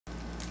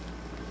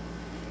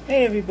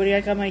Hey everybody,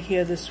 I got my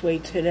hair this way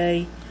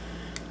today.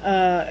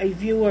 A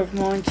viewer of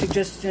mine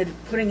suggested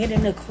putting it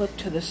in a clip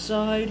to the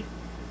side.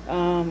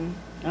 I'm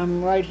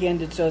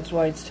right-handed, so that's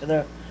why it's to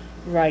the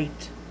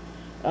right.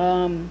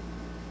 My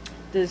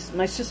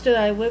sister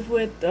that I live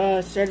with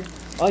said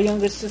our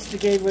youngest sister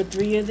gave her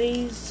 3 of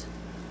these.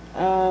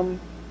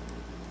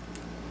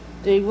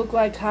 They look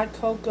like hot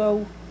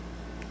cocoa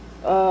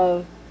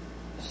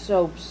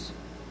soaps.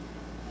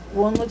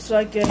 One looks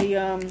like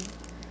a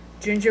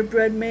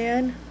gingerbread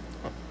man.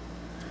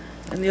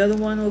 And the other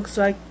one looks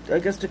like, I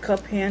guess, the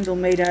cup handle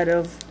made out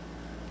of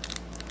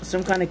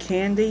some kind of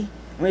candy.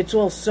 I mean, it's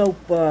all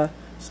soap,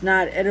 it's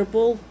not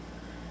edible.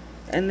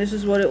 And this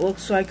is what it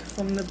looks like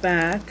from the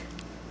back.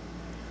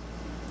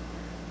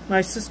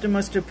 My sister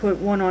must have put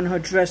one on her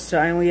dresser.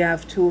 I only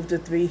have 2 of the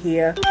 3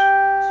 here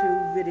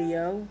to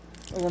video.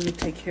 Well, let me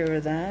take care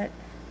of that.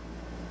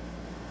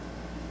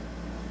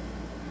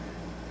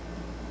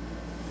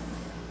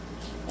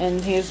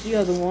 And here's the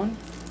other one.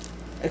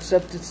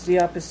 Except it's the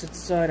opposite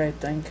side, I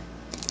think.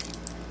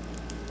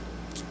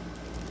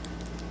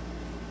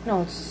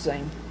 No, it's the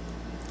same.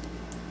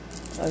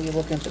 Oh, you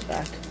look at the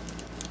back.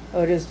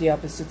 Oh, it is the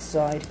opposite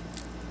side.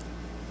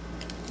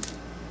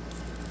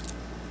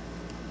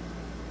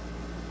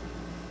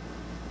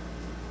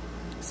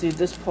 See,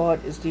 this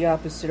part is the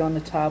opposite on the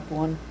top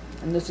one,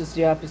 and this is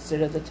the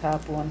opposite of the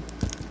top one.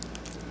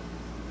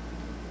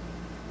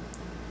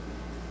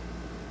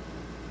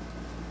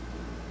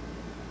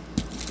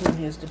 And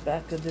here's the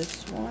back of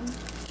this one.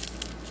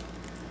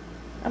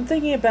 I'm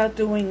thinking about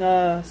doing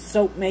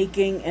soap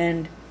making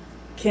and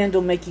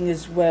candle making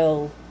as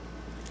well.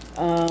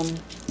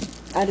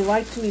 I'd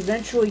like to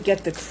eventually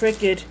get the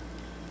Cricut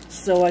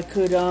so I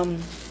could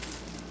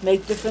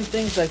make different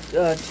things like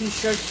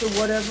t-shirts or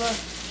whatever.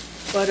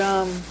 But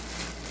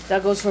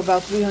that goes for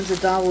about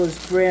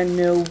 $300 brand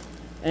new,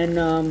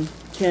 and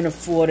can't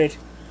afford it.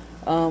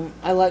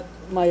 I like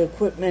my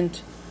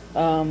equipment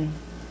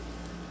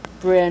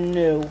brand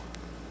new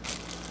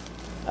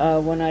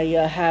when I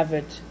have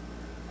it.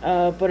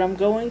 But I'm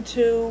going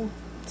to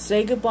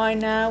say goodbye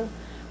now.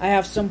 I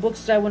have some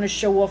books that I want to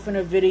show off in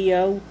a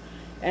video.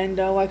 And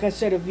like I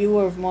said, a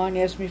viewer of mine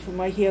asked me for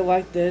my hair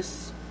like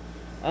this.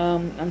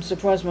 I'm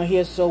surprised my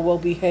hair is so well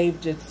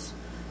behaved.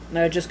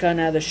 I just got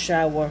out of the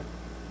shower.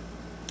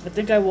 I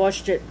think I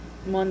washed it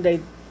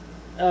Monday.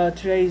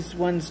 Today's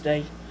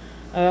Wednesday.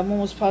 I'm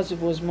almost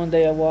positive it was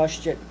Monday I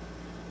washed it.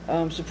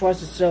 I'm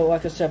surprised it's so,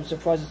 like I said, I'm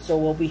surprised it's so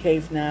well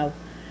behaved now.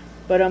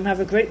 But have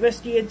a great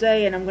rest of your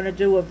day, and I'm going to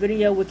do a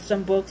video with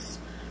some books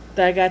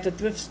that I got at the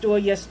thrift store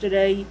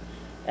yesterday.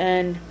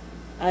 And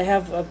I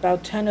have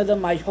about 10 of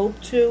them. I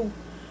hope to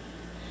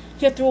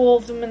get through all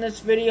of them in this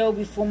video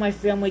before my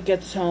family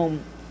gets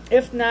home.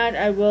 If not,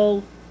 I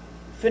will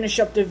finish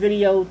up the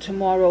video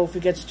tomorrow if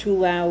it gets too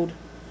loud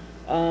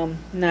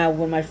now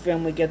when my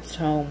family gets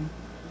home.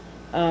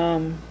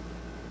 And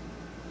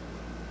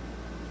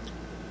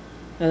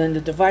then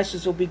the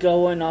devices will be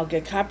going. I'll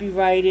get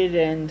copyrighted,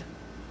 and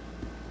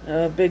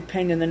a big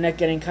pain in the neck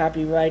getting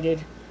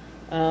copyrighted.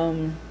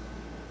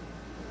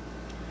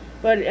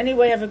 But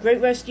anyway, have a great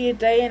rest of your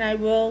day, and I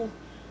will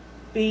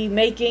be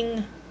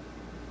making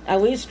at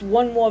least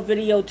one more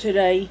video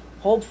today.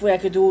 Hopefully I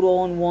could do it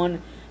all in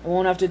one. I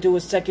won't have to do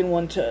a second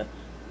one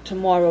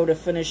tomorrow to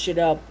finish it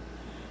up.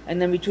 And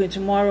then between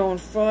tomorrow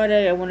and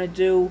Friday, I want to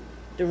do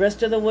the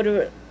rest of the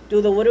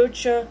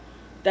literature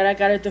that I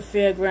got at the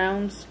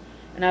fairgrounds.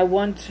 And I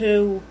want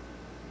to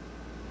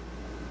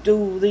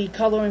do the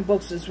coloring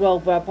books as well,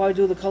 but I'll probably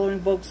do the coloring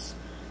books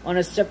on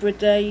a separate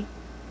day.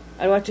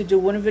 I'd like to do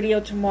one video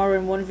tomorrow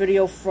and one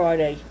video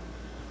Friday.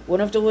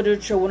 One of the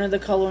literature, one of the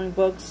coloring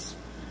books.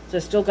 So I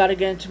still got to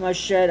get into my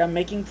shed. I'm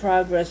making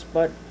progress,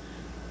 but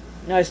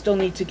I still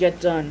need to get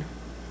done.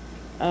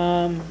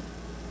 And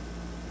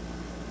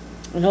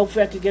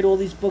hopefully I could get all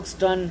these books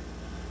done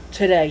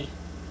today.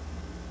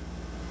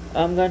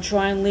 I'm going to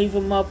try and leave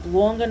them up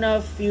long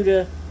enough for you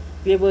to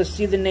be able to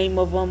see the name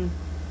of them,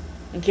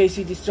 in case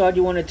you decide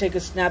you want to take a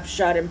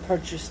snapshot and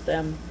purchase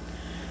them.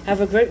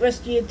 Have a great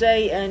rest of your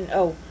day, and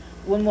oh,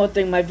 one more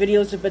thing, my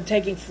videos have been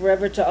taking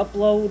forever to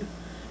upload,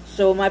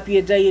 so it might be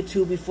a day or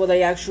 2 before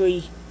they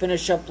actually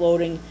finish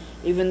uploading,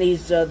 even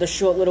these, the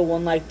short little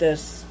one like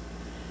this.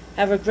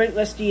 Have a great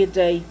rest of your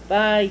day.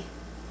 Bye.